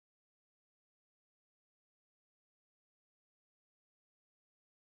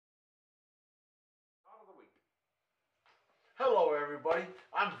Hello, everybody.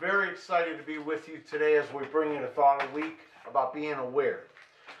 I'm very excited to be with you today as we bring in a thought of the week about being aware.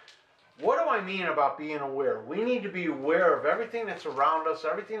 What do I mean about being aware? We need to be aware of everything that's around us,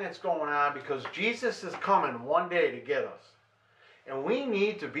 everything that's going on, because Jesus is coming one day to get us. And we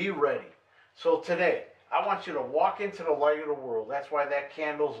need to be ready. So today, I want you to walk into the light of the world. That's why that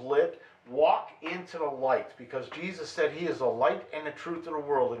candle's lit. Walk into the light, because Jesus said he is the light and the truth of the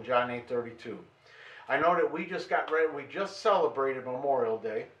world in John 8:32. I know that we just got ready, we just celebrated Memorial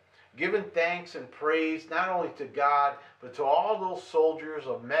Day, giving thanks and praise not only to God, but to all those soldiers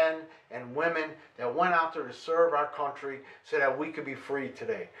of men and women that went out there to serve our country so that we could be free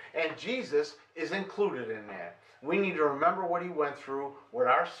today. And Jesus is included in that. We need to remember what he went through with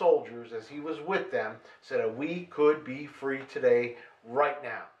our soldiers as he was with them so that we could be free today, right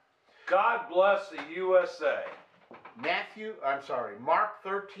now. God bless the USA. Mark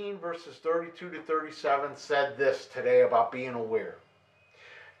 13 verses 32 to 37 said this today about being aware.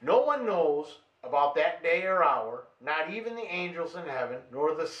 No one knows about that day or hour, not even the angels in heaven,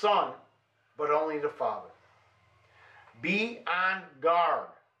 nor the Son, but only the Father. Be on guard.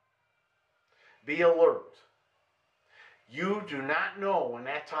 Be alert. You do not know when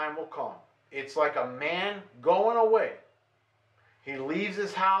that time will come. It's like a man going away. He leaves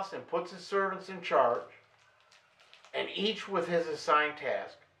his house and puts his servants in charge, and each with his assigned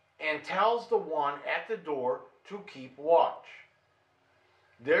task, and tells the one at the door to keep watch.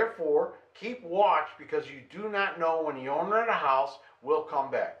 Therefore, keep watch, because you do not know when the owner of the house will come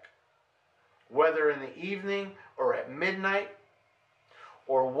back, whether in the evening or at midnight,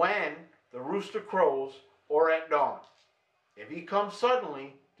 or when the rooster crows, or at dawn. If he comes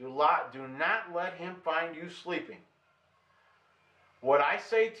suddenly, do not let him find you sleeping. What I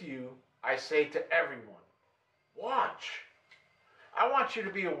say to you, I say to everyone. Watch. I want you to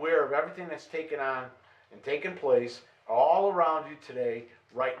be aware of everything that's taken on and taken place all around you today,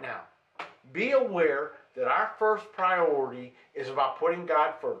 right now. Be aware that our first priority is about putting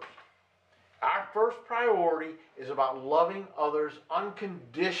God first. Our first priority is about loving others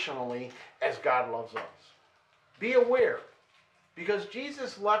unconditionally as God loves us. Be aware, because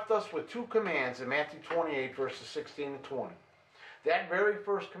Jesus left us with two commands in Matthew 28 verses 16 and 20. That very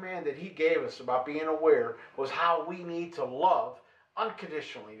first command that he gave us about being aware was how we need to love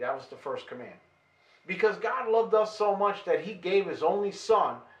unconditionally. That was the first command. Because God loved us so much that he gave his only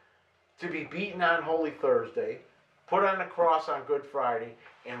Son to be beaten on Holy Thursday, put on the cross on Good Friday,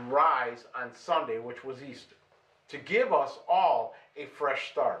 and rise on Sunday, which was Easter, to give us all a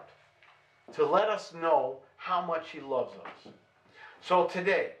fresh start, to let us know how much he loves us. So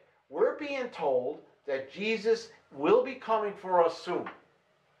today, we're being told that Jesus will be coming for us soon.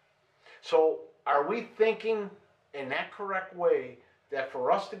 So are we thinking in that correct way that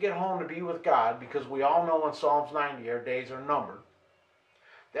for us to get home to be with God, because we all know in Psalms 90 our days are numbered,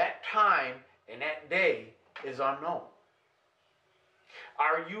 that time and that day is unknown?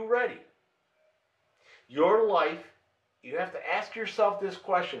 Are you ready? Your life, you have to ask yourself this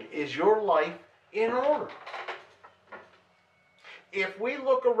question: is your life in order? If we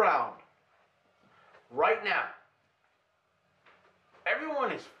look around right now,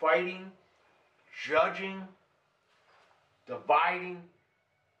 everyone is fighting, judging, dividing,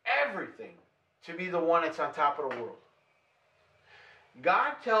 everything to be the one that's on top of the world.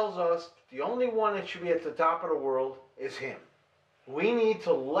 God tells us the only one that should be at the top of the world is him. We need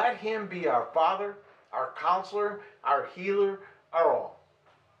to let him be our Father, our counselor, our healer, our all.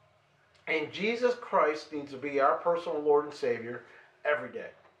 And Jesus Christ needs to be our personal Lord and Savior every day.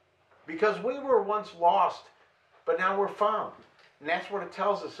 Because we were once lost, but now we're found. And that's what it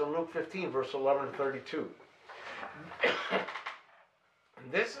tells us in Luke 15, verse 11 to 32.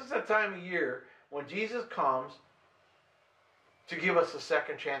 This is the time of year when Jesus comes to give us a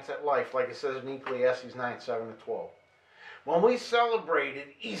second chance at life, like it says in Ecclesiastes 9, 7 to 12. When we celebrated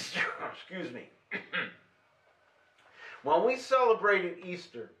Easter, when we celebrated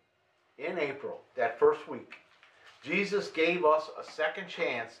Easter in April, that first week, Jesus gave us a second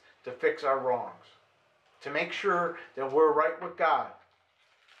chance to fix our wrongs, to make sure that we're right with God.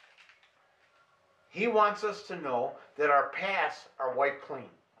 He wants us to know that our pasts are wiped clean,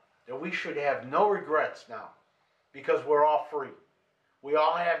 that we should have no regrets now, because we're all free. We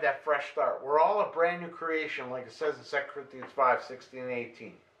all have that fresh start. We're all a brand new creation, like it says in 2 Corinthians 5, 16 and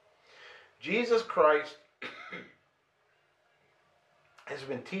 18. Jesus Christ has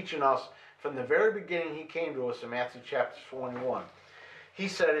been teaching us from the very beginning. He came to us in Matthew chapter 21. He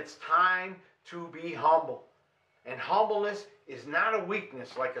said it's time to be humble. And humbleness is not a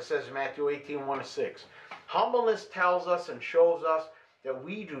weakness, like it says in Matthew 18, 1 to 6. Humbleness tells us and shows us that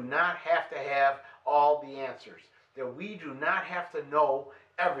we do not have to have all the answers. that we do not have to know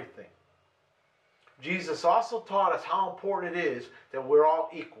everything. Jesus also taught us how important it is that we're all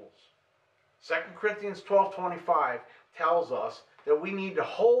equals. 2 Corinthians 12:25 tells us that we need the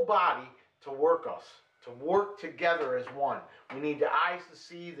whole body to work together as one. We need the eyes to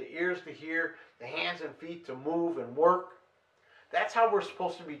see, the ears to hear, the hands and feet to move and work. That's how we're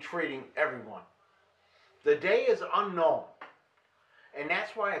supposed to be treating everyone. The day is unknown. And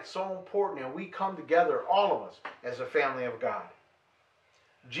that's why it's so important that we come together, all of us, as a family of God.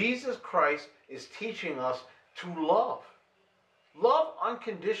 Jesus Christ is teaching us to love. Love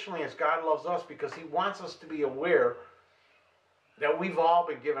unconditionally as God loves us, because he wants us to be aware that we've all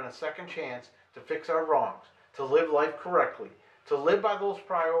been given a second chance to fix our wrongs, to live life correctly, to live by those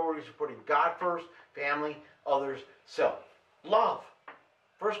priorities of putting God first, family, others, self. Love.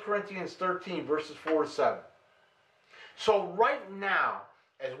 1 Corinthians 13, verses 4 to 7. So right now,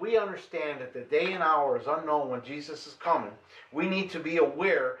 as we understand that the day and hour is unknown when Jesus is coming, we need to be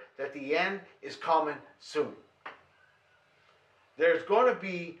aware that the end is coming soon. There's going to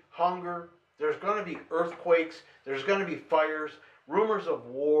be hunger, there's going to be earthquakes, there's going to be fires, rumors of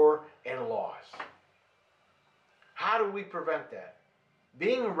war and loss. How do we prevent that?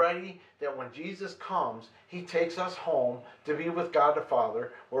 Being ready that when Jesus comes, he takes us home to be with God the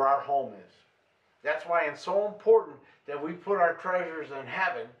Father, where our home is. That's why it's so important that we put our treasures in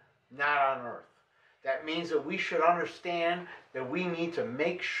heaven, not on earth. That means that we should understand that we need to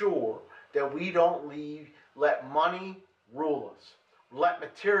make sure that we don't let money rule us. Let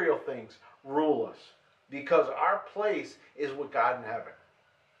material things rule us. Because our place is with God in heaven.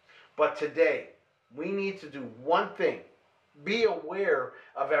 But today, we need to do one thing. Be aware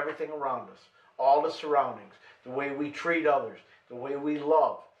of everything around us. All the surroundings. The way we treat others. The way we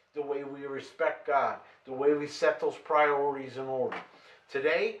love. The way we respect God. The way we set those priorities in order.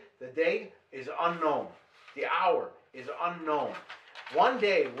 Today, the day is unknown. The hour is unknown. One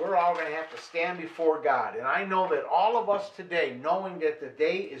day, we're all going to have to stand before God. And I know that all of us today, knowing that the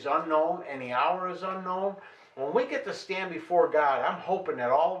day is unknown and the hour is unknown, when we get to stand before God, I'm hoping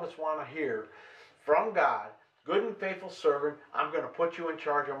that all of us want to hear from God, good and faithful servant, I'm going to put you in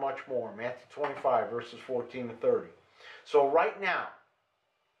charge of much more. Matthew 25, verses 14 to 30. So right now,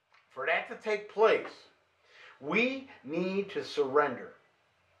 for that to take place, we need to surrender.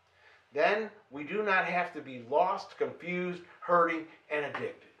 Then we do not have to be lost, confused, hurting, and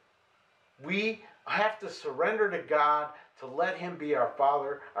addicted. We have to surrender to God to let him be our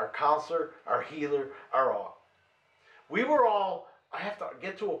Father, our counselor, our healer, our all. I have to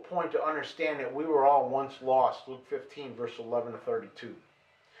get to a point to understand that we were all once lost. Luke 15, verse 11 to 32.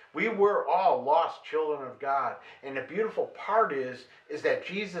 We were all lost children of God. And the beautiful part is that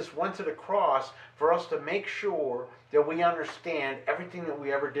Jesus went to the cross for us to make sure that we understand everything that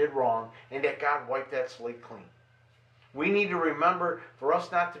we ever did wrong and that God wiped that slate clean. We need to remember, for us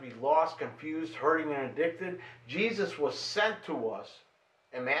not to be lost, confused, hurting, and addicted, Jesus was sent to us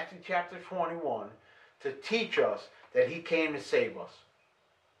in Matthew chapter 21 to teach us that he came to save us.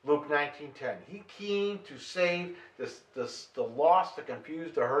 Luke 19:10. He came to save the lost, the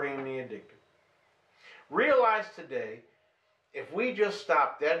confused, the hurting, and the addicted. Realize today, if we just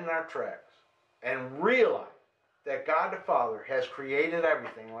stop dead in our tracks and realize that God the Father has created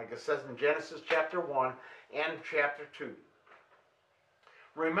everything, like it says in Genesis chapter 1 and chapter 2.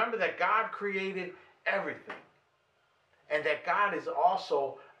 Remember that God created everything. And that God is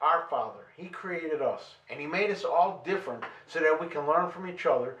also our Father. He created us. And he made us all different so that we can learn from each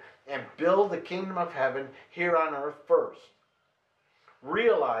other and build the kingdom of heaven here on earth first.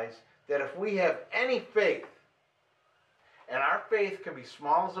 Realize that if we have any faith, and our faith can be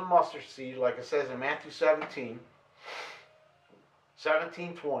small as a mustard seed, like it says in Matthew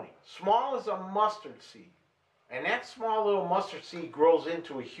 17:20. Small as a mustard seed. And that small little mustard seed grows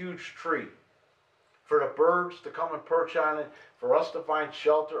into a huge tree. For the birds to come and perch on it, for us to find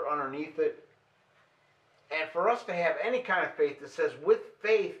shelter underneath it, and for us to have any kind of faith that says, with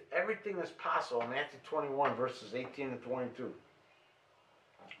faith, everything is possible. Matthew 21, verses 18 to 22.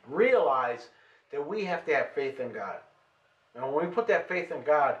 Realize that we have to have faith in God. And when we put that faith in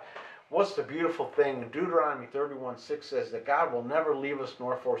God, what's the beautiful thing? Deuteronomy 31:6 says that God will never leave us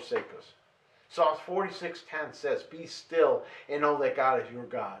nor forsake us. Psalms 46:10 says, be still and know that God is your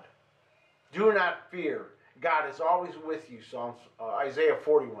God. Do not fear. God is always with you. Isaiah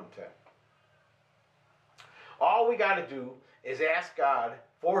 41:10. All we got to do is ask God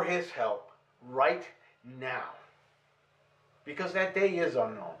for his help right now. Because that day is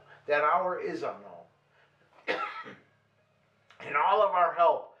unknown. That hour is unknown. And all of our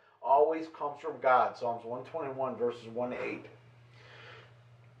help always comes from God. Psalms 121, verses 1 to 8.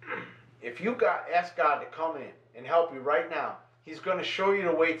 If you ask God to come in and help you right now. He's going to show you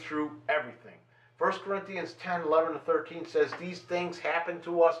the way through everything. 1 Corinthians 10, 11 to 13 says these things happen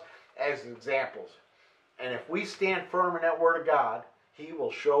to us as examples. And if we stand firm in that Word of God, He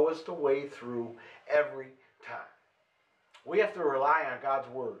will show us the way through every time. We have to rely on God's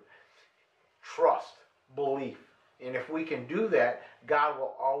Word. Trust, belief. And if we can do that, God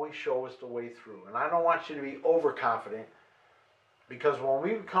will always show us the way through. And I don't want you to be overconfident, because when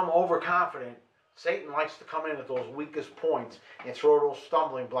we become overconfident, Satan likes to come in at those weakest points and throw those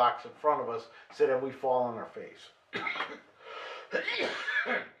stumbling blocks in front of us so that we fall on our face.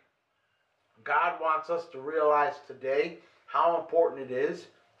 God wants us to realize today how important it is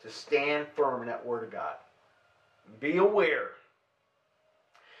to stand firm in that Word of God. Be aware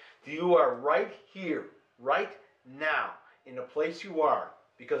that you are right here, right now, in the place you are,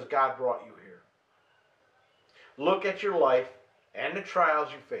 because God brought you here. Look at your life and the trials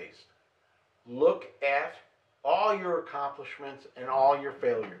you faced. Look at all your accomplishments and all your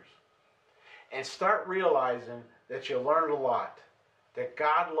failures. And start realizing that you learned a lot. That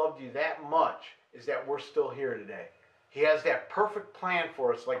God loved you that much is that we're still here today. He has that perfect plan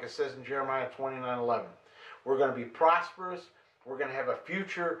for us, like it says in Jeremiah 29:11. We're going to be prosperous. We're going to have a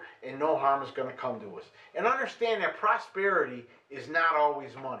future, and no harm is going to come to us. And understand that prosperity is not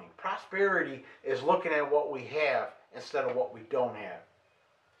always money. Prosperity is looking at what we have instead of what we don't have.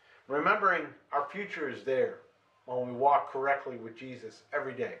 Remembering our future is there when we walk correctly with Jesus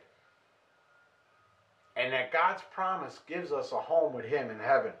every day. And that God's promise gives us a home with Him in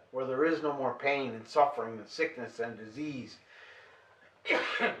heaven, where there is no more pain and suffering and sickness and disease,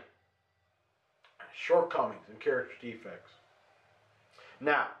 shortcomings and character defects.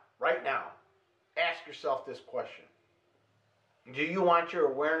 Now, right now, ask yourself this question. Do you want your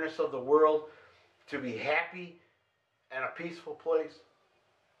awareness of the world to be happy and a peaceful place?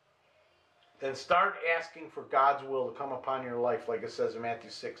 Then start asking for God's will to come upon your life, like it says in Matthew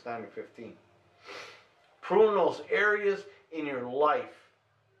 6, 9 to 15. Prune those areas in your life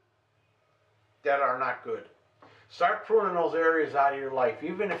that are not good. Start pruning those areas out of your life,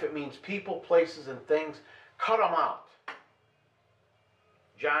 even if it means people, places, and things. Cut them out.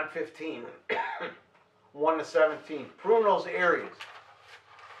 John 15, 1 to 17. Prune those areas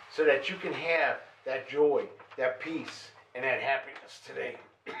so that you can have that joy, that peace, and that happiness today.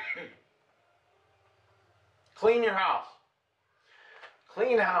 Clean your house.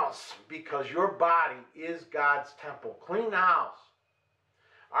 Clean house, because your body is God's temple. Clean the house.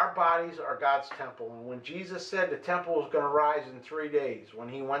 Our bodies are God's temple. And when Jesus said the temple was going to rise in 3 days, when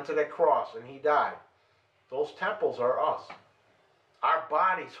He went to that cross and He died, those temples are us. Our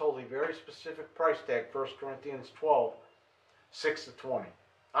bodies hold a very specific price tag. 1 Corinthians 12, 6 to 20.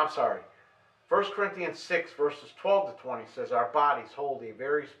 I'm sorry. 1 Corinthians 6, verses 12 to 20 says our bodies hold a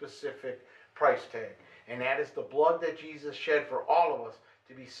very specific price tag. And that is the blood that Jesus shed for all of us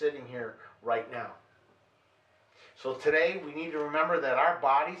to be sitting here right now. So today we need to remember that our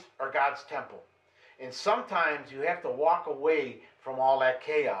bodies are God's temple. And sometimes you have to walk away from all that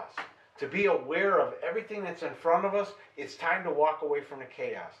chaos. To be aware of everything that's in front of us, it's time to walk away from the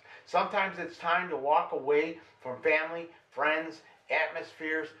chaos. Sometimes it's time to walk away from family, friends,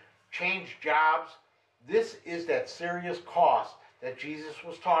 atmospheres, change jobs. This is that serious cost that Jesus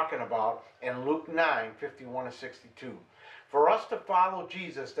was talking about in Luke 9, 51 to 62. For us to follow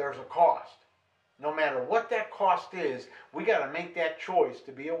Jesus, there's a cost. No matter what that cost is, we got to make that choice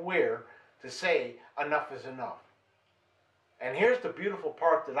to be aware, to say enough is enough. And here's the beautiful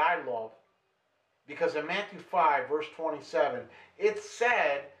part that I love, because in Matthew 5, verse 27, it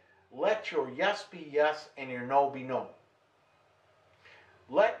said, let your yes be yes and your no be no.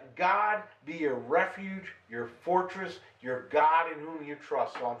 Let God be your refuge, your fortress, your God in whom you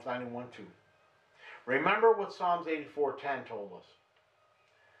trust, Psalms 91:2. Remember what Psalms 84:10 told us,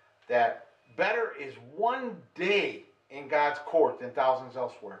 that better is one day in God's court than thousands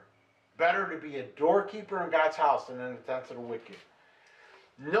elsewhere. Better to be a doorkeeper in God's house than in the tents of the wicked.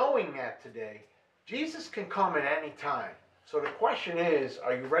 Knowing that today, Jesus can come at any time. So the question is,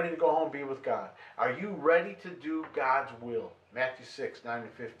 are you ready to go home and be with God? Are you ready to do God's will? Matthew 6, 9 to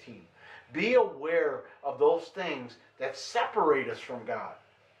 15. Be aware of those things that separate us from God.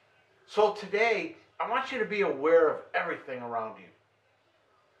 So today, I want you to be aware of everything around you.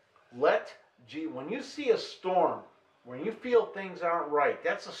 When you see a storm, when you feel things aren't right,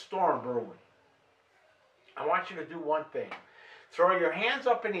 that's a storm brewing. I want you to do one thing. Throw your hands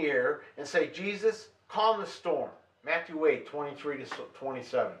up in the air and say, Jesus, calm the storm. Matthew 8, 23 to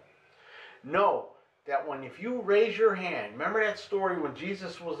 27. Know that if you raise your hand, remember that story when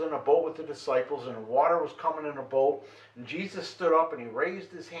Jesus was in a boat with the disciples and the water was coming in a boat, and Jesus stood up and he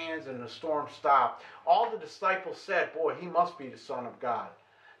raised his hands and the storm stopped. All the disciples said, boy, he must be the Son of God,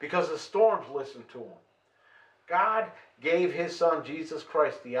 because the storms listened to him. God gave his Son, Jesus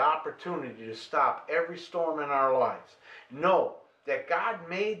Christ, the opportunity to stop every storm in our lives. Know that God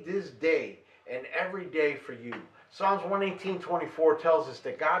made this day and every day for you. Psalms 118:24 tells us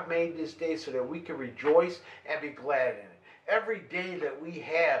that God made this day so that we can rejoice and be glad in it. Every day that we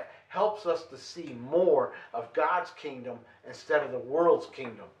have helps us to see more of God's kingdom instead of the world's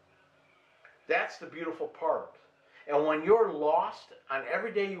kingdom. That's the beautiful part. And when you're lost, on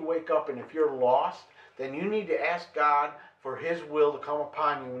every day you wake up, and if you're lost, then you need to ask God for his will to come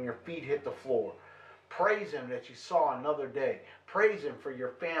upon you when your feet hit the floor. Praise him that you saw another day. Praise him for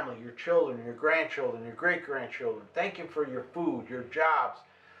your family, your children, your grandchildren, your great-grandchildren. Thank him for your food, your jobs,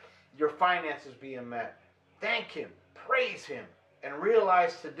 your finances being met. Thank him. Praise him. And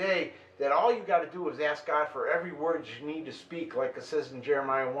realize today that all you got to do is ask God for every word you need to speak, like it says in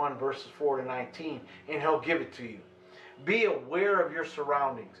Jeremiah 1, verses 4 to 19, and he'll give it to you. Be aware of your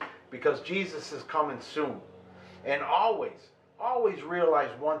surroundings, because Jesus is coming soon. And always realize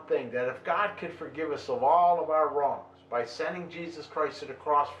one thing, that if God could forgive us of all of our wrongs by sending Jesus Christ to the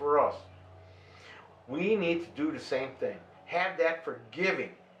cross for us, we need to do the same thing. Have that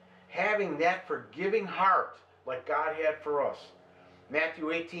having that forgiving heart like God had for us.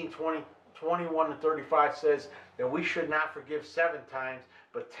 Matthew 18:21 and 35 says that we should not forgive 7 times,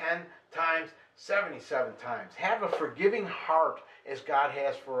 but 10 times, 77 times. Have a forgiving heart as God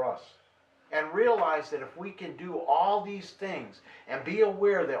has for us. And realize that if we can do all these things and be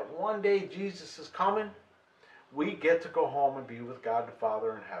aware that one day Jesus is coming, we get to go home and be with God the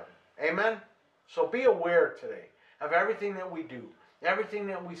Father in heaven. Amen? So be aware today of everything that we do, everything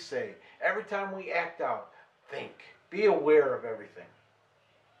that we say, every time we act out. Think. Be aware of everything.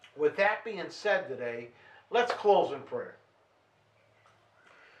 With that being said today, let's close in prayer.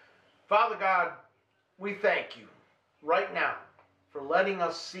 Father God, we thank you right now for letting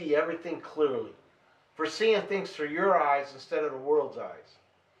us see everything clearly, for seeing things through your eyes instead of the world's eyes.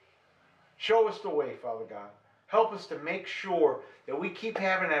 Show us the way, Father God. Help us to make sure that we keep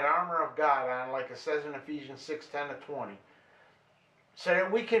having that armor of God on, like it says in Ephesians 6:10 to 20, so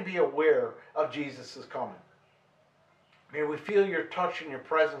that we can be aware of Jesus' coming. May we feel your touch and your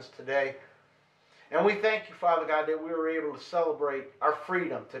presence today. And we thank you, Father God, that we were able to celebrate our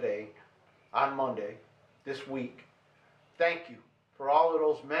freedom today on Monday, this week. Thank you for all of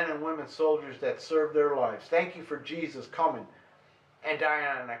those men and women soldiers that served their lives. Thank you for Jesus coming and dying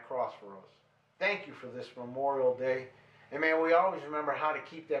on that cross for us. Thank you for this Memorial Day. And may we always remember how to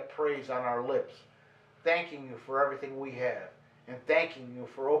keep that praise on our lips. Thanking you for everything we have. And thanking you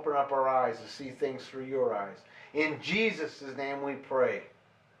for opening up our eyes to see things through your eyes. In Jesus' name we pray.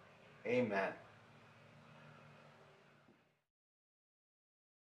 Amen.